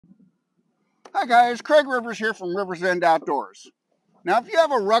Hi guys, Craig Rivers here from Rivers End Outdoors. Now if you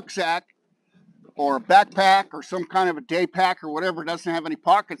have a rucksack or a backpack or some kind of a day pack or whatever doesn't have any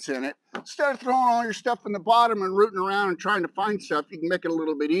pockets in it, instead of throwing all your stuff in the bottom and rooting around and trying to find stuff, you can make it a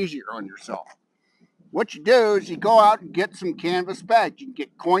little bit easier on yourself. What you do is you go out and get some canvas bags. You can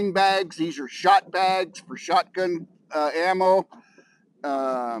get coin bags. These are shot bags for shotgun ammo.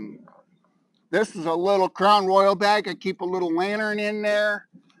 This is a little Crown Royal bag. I keep a little lantern in there.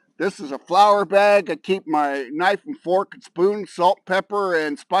 This is a flour bag. I keep my knife and fork and spoon, salt, pepper,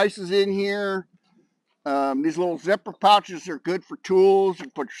 and spices in here. These little zipper pouches are good for tools. You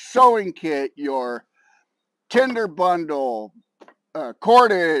put your sewing kit, your tinder bundle,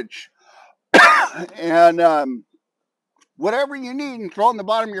 cordage, and whatever you need, and throw it in the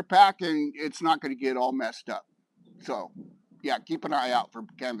bottom of your pack, and it's not going to get all messed up. So, yeah, keep an eye out for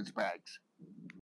canvas bags.